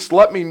the Beast.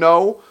 Let me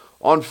know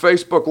on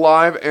Facebook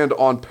Live and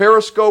on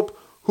Periscope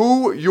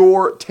who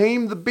your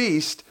Tame the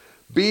Beast,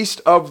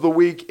 Beast of the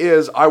Week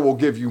is. I will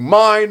give you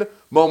mine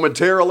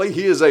momentarily.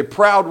 He is a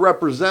proud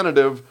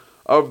representative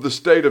of the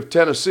state of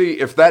Tennessee.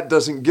 If that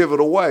doesn't give it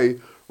away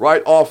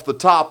right off the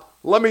top,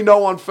 let me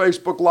know on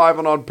Facebook Live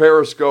and on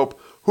Periscope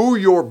who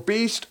your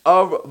Beast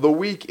of the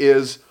Week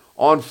is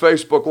on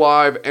Facebook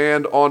Live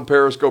and on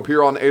Periscope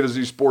here on A to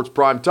Z Sports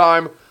Prime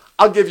Time.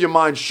 I'll give you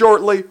mine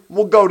shortly.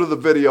 We'll go to the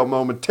video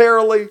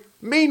momentarily.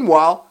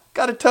 Meanwhile,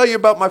 got to tell you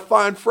about my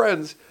fine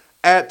friends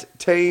at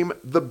Tame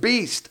the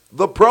Beast.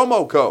 The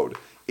promo code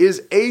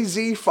is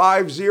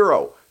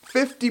AZ50,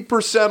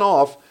 50%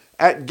 off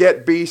at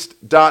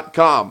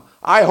getbeast.com.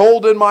 I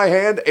hold in my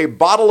hand a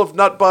bottle of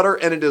nut butter,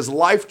 and it is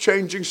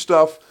life-changing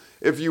stuff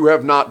if you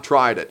have not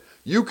tried it.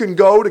 You can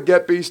go to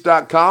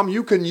getbeast.com.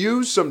 You can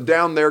use some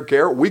down there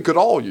care. We could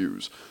all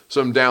use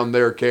some down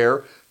there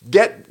care.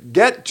 Get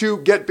to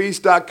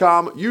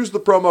getbeast.com. Use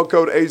the promo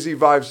code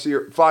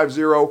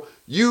AZ50.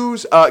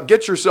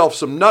 Get yourself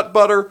some nut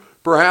butter,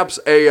 perhaps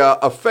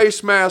a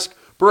face mask,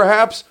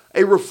 perhaps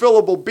a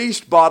refillable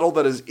Beast bottle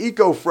that is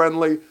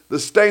eco-friendly, the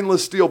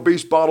stainless steel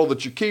Beast bottle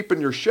that you keep in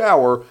your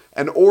shower,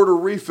 and order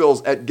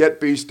refills at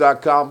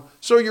getbeast.com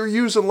so you're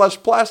using less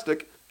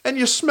plastic and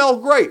you smell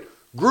great.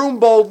 Groom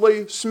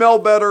boldly, smell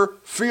better,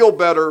 feel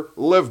better,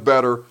 live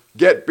better.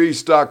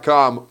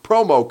 Getbeast.com,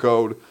 promo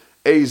code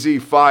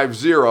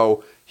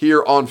AZ50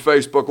 here on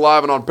Facebook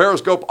Live and on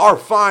Periscope. Our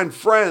fine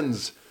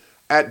friends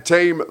at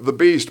Tame the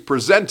Beast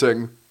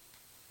presenting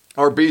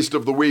our Beast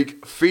of the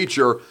Week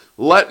feature.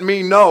 Let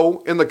me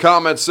know in the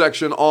comments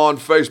section on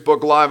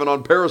Facebook Live and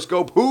on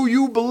Periscope who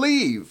you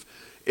believe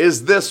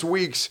is this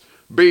week's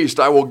Beast.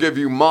 I will give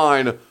you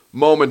mine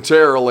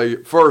momentarily.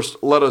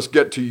 First, let us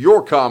get to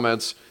your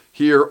comments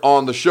here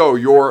on the show.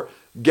 Your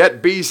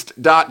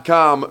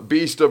GetBeast.com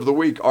Beast of the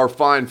Week, our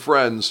fine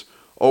friends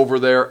over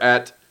there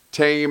at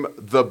Tame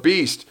the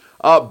Beast.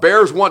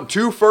 Bears want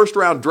 2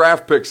 first-round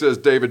draft picks, says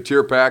David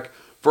Tierpak,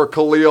 for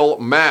Khalil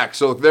Mack.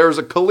 So there's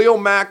a Khalil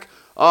Mack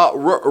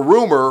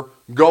rumor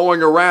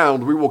going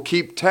around. We will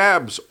keep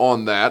tabs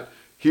on that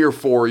here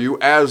for you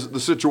as the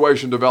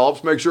situation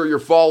develops. Make sure you're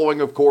following,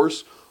 of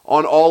course,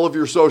 on all of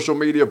your social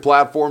media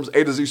platforms.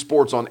 A to Z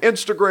Sports on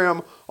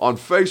Instagram, on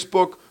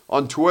Facebook,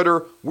 on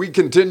Twitter. We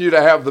continue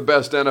to have the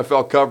best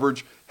NFL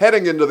coverage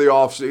heading into the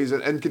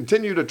offseason and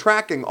continue to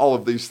tracking all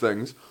of these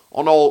things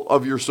on all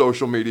of your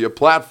social media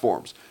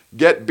platforms.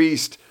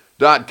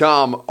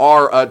 GetBeast.com,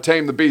 our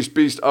Tame the Beast,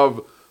 Beast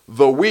of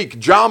the Week.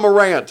 John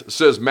Morant,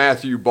 says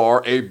Matthew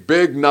Barr, a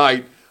big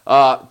night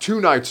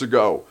 2 nights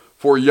ago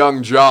for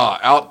young Ja,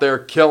 out there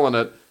killing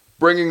it.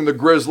 bringing the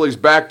Grizzlies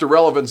back to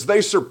relevance.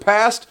 They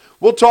surpassed,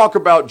 we'll talk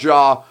about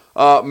Ja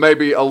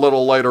maybe a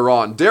little later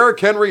on. Derrick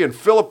Henry and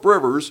Phillip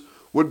Rivers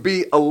would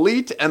be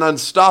elite and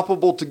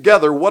unstoppable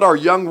together. What are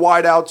young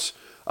wideouts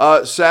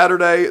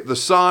Saturday? The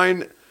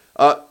sign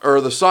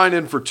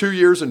in for 2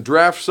 years and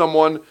draft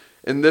someone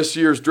in this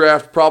year's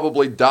draft,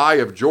 probably die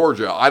of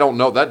Georgia. I don't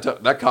know.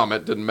 That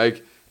comment didn't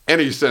make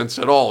any sense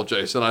at all,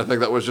 Jason. I think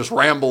that was just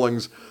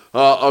ramblings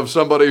of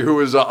somebody who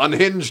is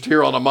unhinged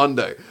here on a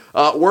Monday.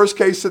 Worst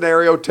case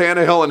scenario,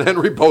 Tannehill and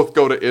Henry both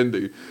go to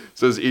Indy,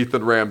 says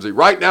Ethan Ramsey.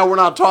 Right now, we're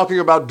not talking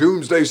about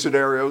doomsday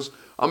scenarios.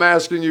 I'm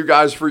asking you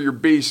guys for your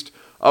beast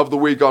of the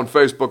week on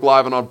Facebook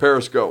Live and on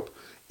Periscope.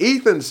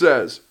 Ethan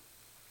says,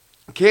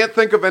 can't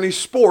think of any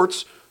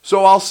sports,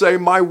 so I'll say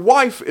my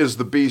wife is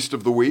the beast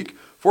of the week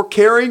for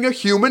carrying a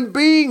human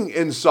being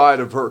inside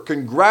of her.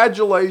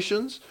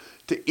 Congratulations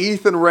to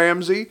Ethan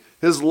Ramsey,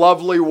 his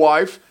lovely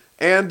wife,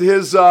 and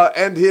his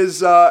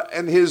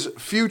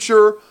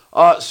future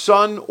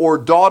son or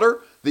daughter,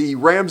 the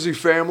Ramsey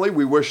family.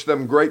 We wish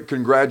them great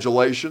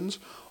congratulations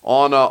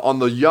on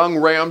the young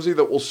Ramsey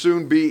that will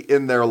soon be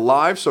in their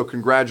lives. So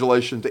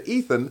congratulations to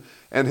Ethan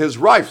and his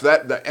wife.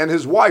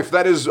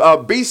 That is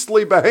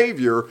beastly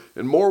behavior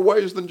in more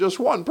ways than just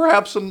one.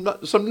 Perhaps some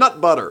nut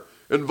butter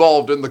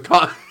involved in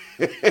the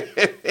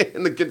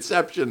in the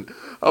conception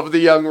of the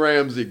young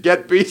Ramsey.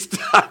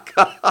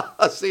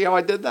 GetBeast.com. See how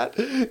I did that?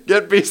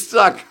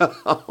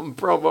 GetBeast.com.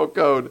 Promo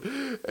code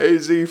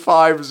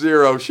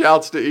AZ50.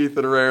 Shouts to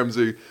Ethan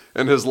Ramsey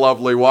and his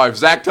lovely wife.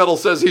 Zach Tuttle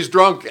says he's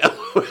drunk.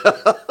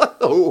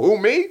 Who,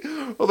 me?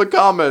 Well, the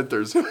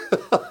commenters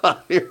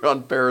here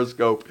on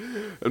Periscope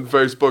and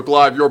Facebook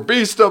Live. Your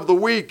beast of the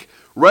week,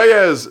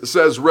 Reyes,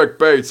 says Rick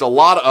Bates. A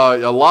lot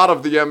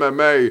of the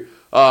MMA.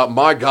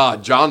 My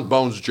God, John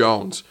Bones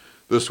Jones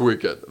this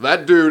weekend.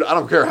 That dude, I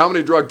don't care how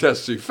many drug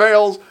tests he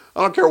fails.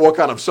 I don't care what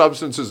kind of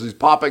substances he's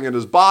popping in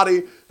his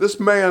body. This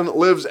man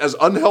lives as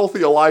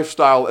unhealthy a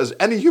lifestyle as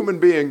any human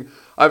being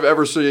I've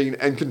ever seen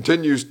and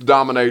continues to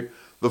dominate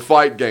the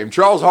fight game.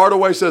 Charles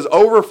Hardaway says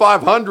over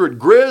 500.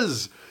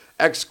 Grizz!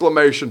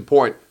 Exclamation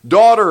point.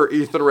 Daughter,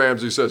 Ethan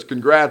Ramsey says,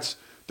 congrats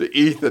to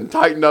Ethan.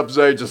 Tighten up,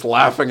 Zay, just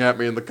laughing at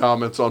me in the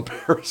comments on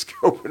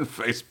Periscope and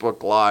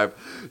Facebook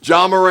Live.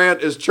 John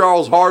Morant is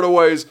Charles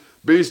Hardaway's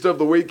beast of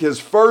the week. His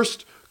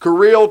first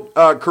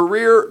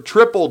career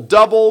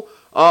triple-double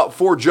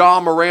for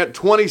John Morant,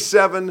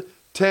 27,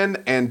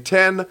 10, and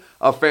 10.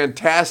 A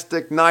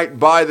fantastic night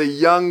by the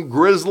young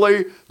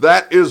Grizzly.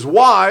 That is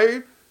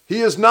why he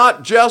is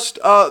not just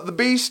the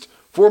beast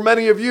for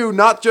many of you,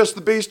 not just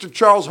the beast of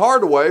Charles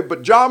Hardaway,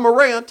 but John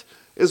Morant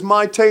is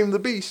my Tame the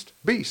Beast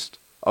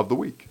of the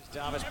week.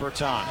 Davis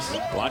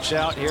Bertans. Watch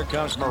out, here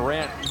comes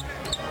Morant.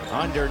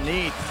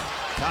 Underneath,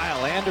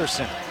 Kyle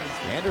Anderson.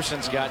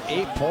 Anderson's got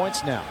 8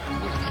 points now.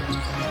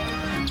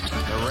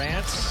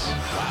 Durant's,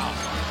 wow,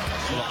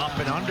 a little up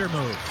and under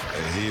move.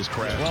 He is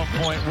crashed.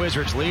 12-point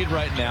Wizards lead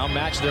right now,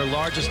 match their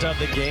largest of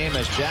the game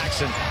as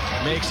Jackson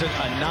makes it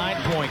a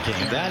 9-point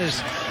game. That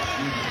is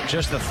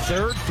just the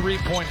third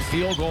 3-point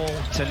field goal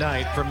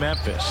tonight for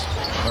Memphis.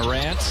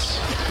 Morant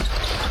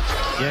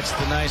gets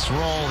the nice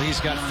roll.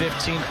 He's got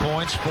 15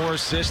 points, 4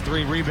 assists,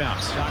 3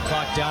 rebounds. Shot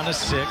clock down to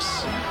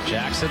 6.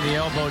 Jackson, the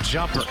elbow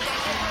jumper.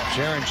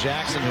 Jaren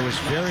Jackson, who was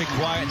very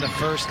quiet in the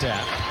first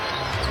half.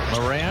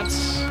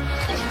 Morant's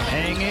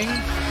hanging,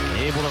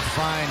 able to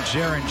find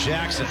Jaren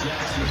Jackson.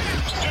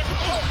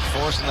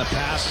 Forcing the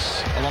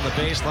pass along the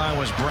baseline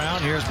was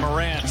Brown. Here's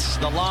Morant.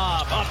 The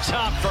lob up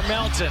top for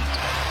Melton.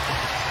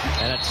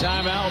 And a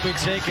timeout will be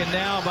taken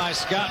now by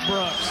Scott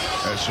Brooks.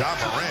 As John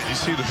Morant, you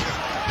see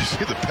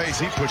the pace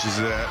he pushes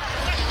it at.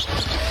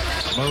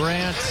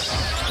 Morant,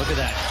 look at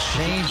that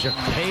change of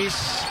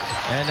pace.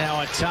 And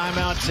now a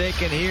timeout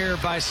taken here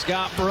by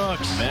Scott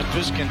Brooks.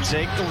 Memphis can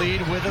take the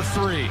lead with a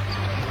 3.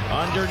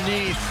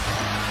 Underneath,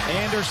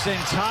 Anderson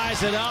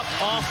ties it up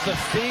off the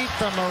feet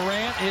from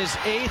Morant, his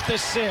 8th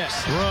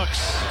assist.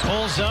 Brooks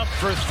pulls up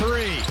for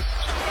 3.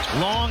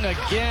 Long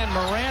again,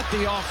 Morant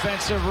the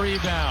offensive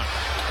rebound.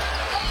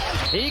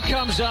 He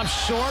comes up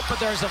short, but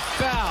there's a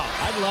foul.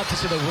 I'd love to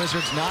see the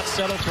Wizards not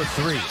settle for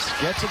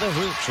 3s. Get to the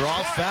hoop,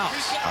 draw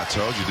fouls. I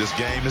told you, this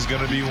game is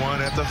going to be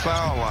won at the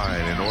foul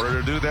line. In order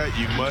to do that,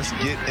 you must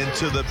get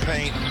into the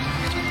paint.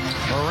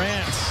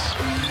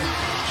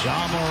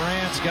 John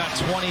Morant's got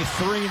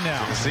 23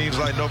 now. It seems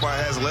like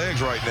nobody has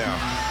legs right now.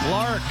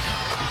 Clark,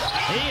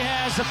 he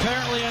has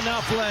apparently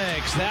enough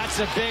legs. That's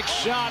a big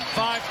shot,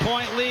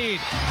 5-point lead.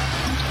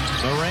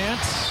 Morant,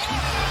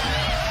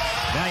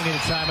 now you need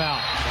a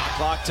timeout. Shot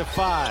clock to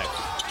 5.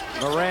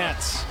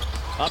 Morant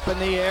up in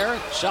the air,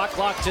 shot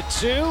clock to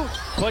 2,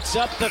 puts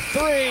up the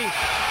 3.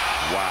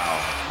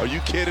 Wow, are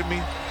you kidding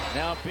me?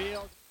 Now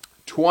Beal.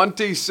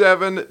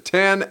 27,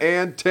 10,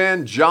 and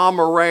 10. John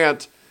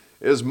Morant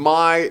is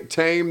my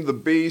Tame the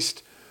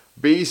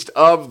Beast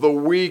of the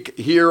week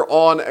here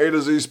on A to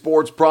Z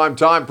Sports Prime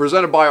Time,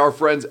 presented by our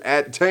friends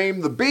at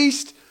Tame the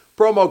Beast.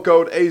 Promo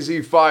code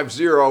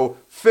AZ50,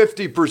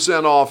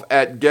 50% off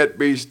at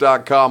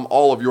GetBeast.com.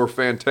 All of your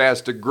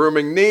fantastic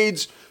grooming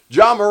needs.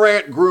 Ja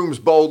Morant grooms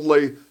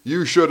boldly.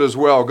 You should as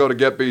well. Go to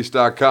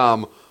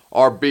getbeast.com.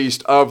 Our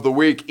Beast of the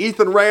Week.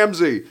 Ethan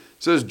Ramsey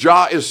says,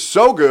 Ja is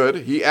so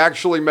good, he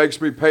actually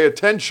makes me pay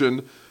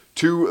attention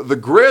to the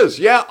Grizz.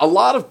 Yeah, a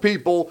lot of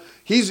people,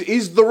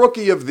 he's the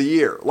rookie of the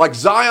year. Like,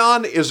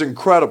 Zion is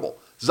incredible.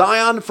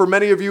 Zion, for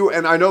many of you,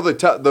 and I know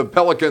the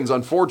Pelicans,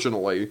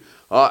 unfortunately,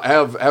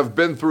 have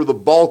been through the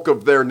bulk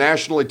of their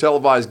nationally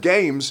televised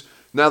games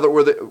now that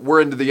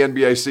we're into the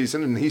NBA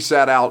season, and he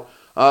sat out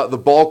the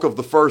bulk of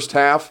the first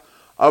half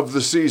of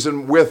the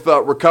season with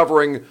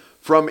recovering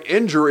from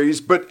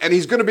injuries, and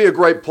he's going to be a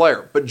great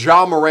player. But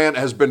Ja Morant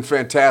has been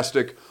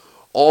fantastic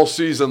all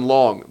season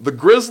long. The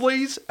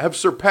Grizzlies have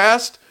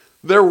surpassed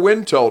their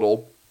win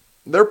total,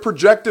 their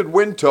projected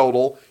win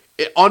total,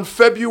 on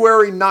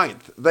February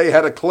 9th. They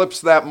had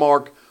eclipsed that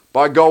mark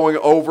by going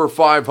over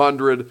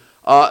 500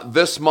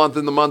 this month,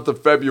 in the month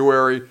of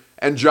February,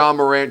 and Ja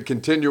Morant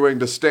continuing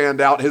to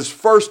stand out. His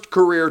first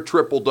career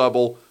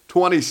triple-double,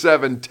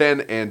 27,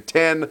 10, and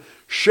 10.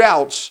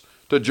 Shouts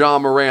to Ja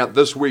Morant,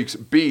 this week's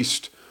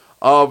Beast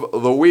of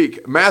the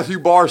Week. Matthew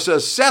Barr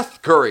says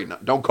Seth Curry,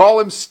 don't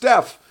call him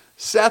Steph,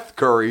 Seth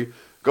Curry,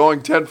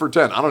 going 10 for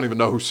 10. I don't even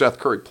know who Seth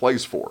Curry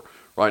plays for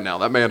right now.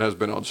 That man has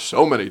been on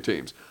so many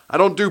teams. I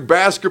don't do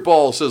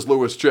basketball, says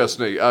Lewis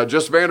Chesney.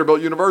 Just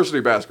Vanderbilt University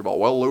basketball.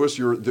 Well, Lewis,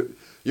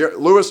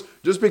 Lewis,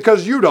 just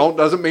because you don't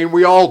doesn't mean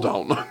we all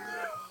don't.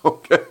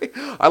 Okay?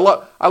 I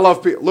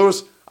love people.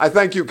 Lewis, I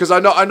thank you, because I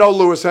know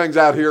Lewis hangs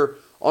out here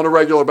on a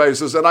regular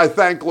basis, and I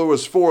thank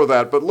Lewis for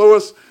that. But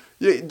Lewis,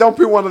 don't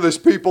be one of those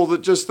people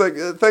that just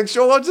thinks,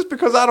 well, just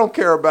because I don't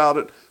care about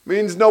it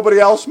means nobody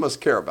else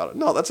must care about it.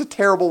 No, that's a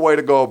terrible way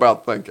to go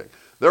about thinking.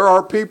 There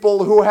are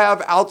people who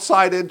have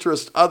outside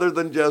interests other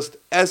than just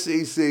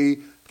SEC,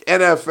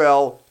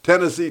 NFL,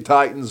 Tennessee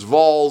Titans,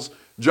 Vols.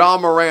 Ja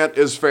Morant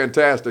is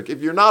fantastic.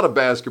 If you're not a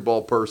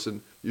basketball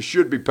person, you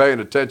should be paying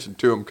attention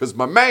to him, because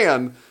my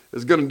man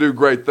is going to do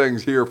great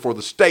things here for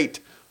the state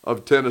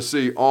of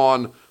Tennessee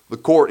on the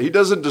court. He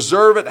doesn't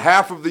deserve it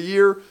half of the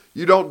year.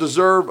 You don't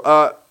deserve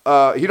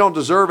he don't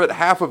deserve it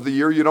half of the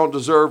year. You don't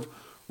deserve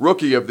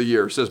Rookie of the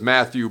Year, says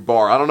Matthew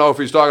Barr. I don't know if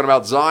he's talking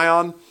about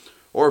Zion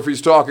or if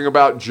he's talking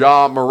about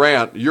Ja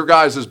Morant. Your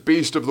guys'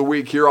 Beast of the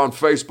Week here on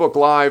Facebook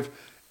Live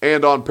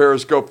and on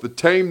Periscope. The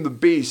Tame the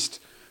Beast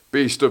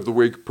of the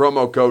Week.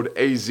 Promo code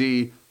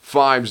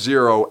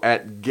AZ50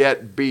 at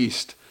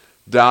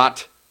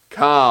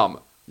getbeast.com.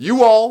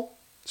 You all,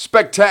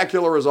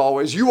 spectacular as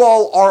always. You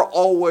all are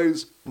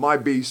always my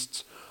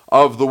Beasts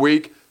of the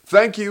Week.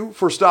 Thank you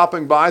for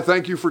stopping by.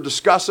 Thank you for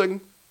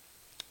discussing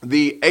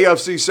the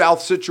AFC South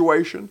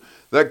situation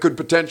that could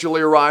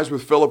potentially arise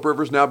with Phillip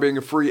Rivers now being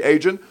a free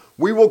agent.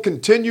 We will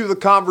continue the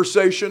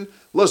conversation.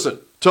 Listen,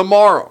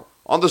 tomorrow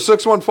on the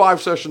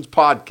 615 Sessions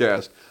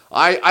podcast,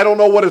 I don't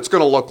know what it's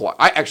going to look like.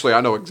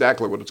 I know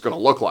exactly what it's going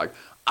to look like.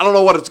 I don't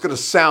know what it's going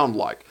to sound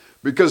like,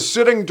 because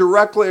sitting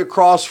directly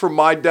across from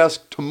my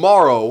desk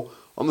tomorrow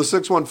on the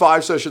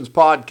 615 Sessions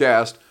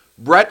podcast,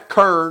 Brett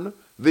Kern,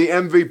 the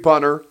MV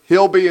punter,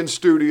 he'll be in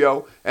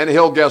studio, and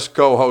he'll guest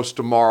co-host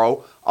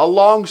tomorrow,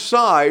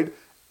 alongside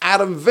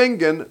Adam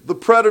Vingan, the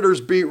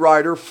Predators beat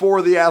writer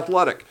for The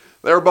Athletic.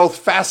 They're both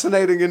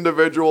fascinating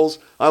individuals.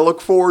 I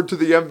look forward to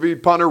the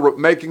MV punter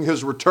making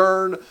his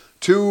return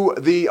to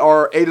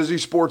our A to Z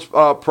Sports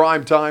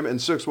Primetime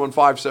and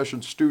 615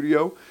 Sessions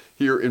studio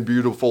here in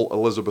beautiful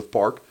Elizabeth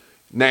Park,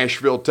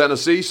 Nashville,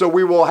 Tennessee. So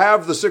we will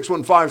have the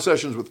 615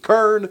 Sessions with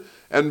Kern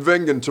and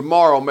Vingan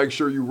tomorrow. Make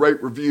sure you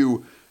rate,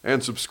 review,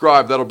 and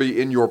subscribe. That'll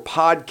be in your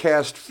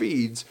podcast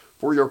feeds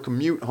for your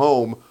commute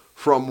home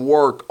from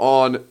work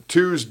on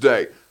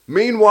Tuesday.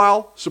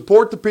 Meanwhile,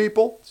 support the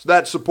people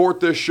that support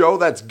this show.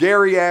 That's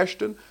Gary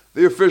Ashton,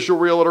 the official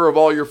realtor of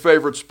all your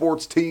favorite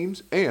sports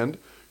teams and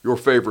your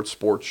favorite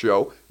sports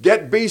show.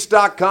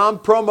 GetBeast.com,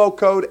 promo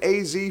code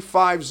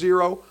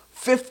AZ50,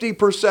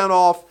 50%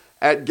 off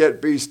at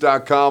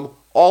GetBeast.com.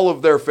 All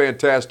of their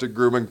fantastic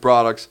grooming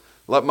products.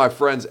 Let my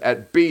friends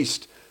at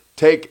Beast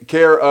take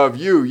care of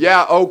you.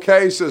 Yeah,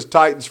 okay, says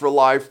Titans for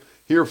Life,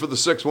 here for the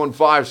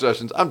 615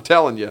 Sessions. I'm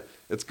telling you,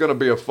 it's going to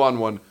be a fun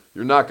one.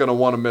 You're not going to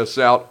want to miss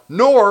out,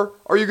 nor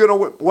are you going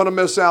to want to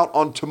miss out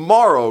on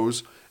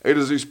tomorrow's A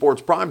to Z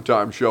Sports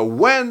Primetime show,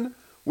 when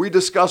we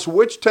discuss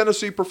which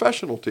Tennessee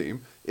professional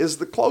team is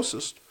the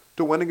closest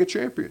to winning a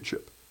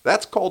championship.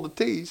 That's called a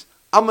tease.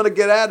 I'm going to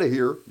get out of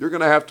here. You're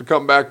going to have to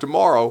come back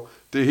tomorrow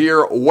to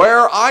hear who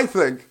I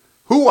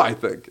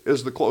think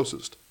is the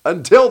closest.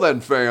 Until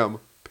then, fam,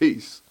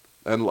 peace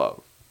and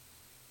love.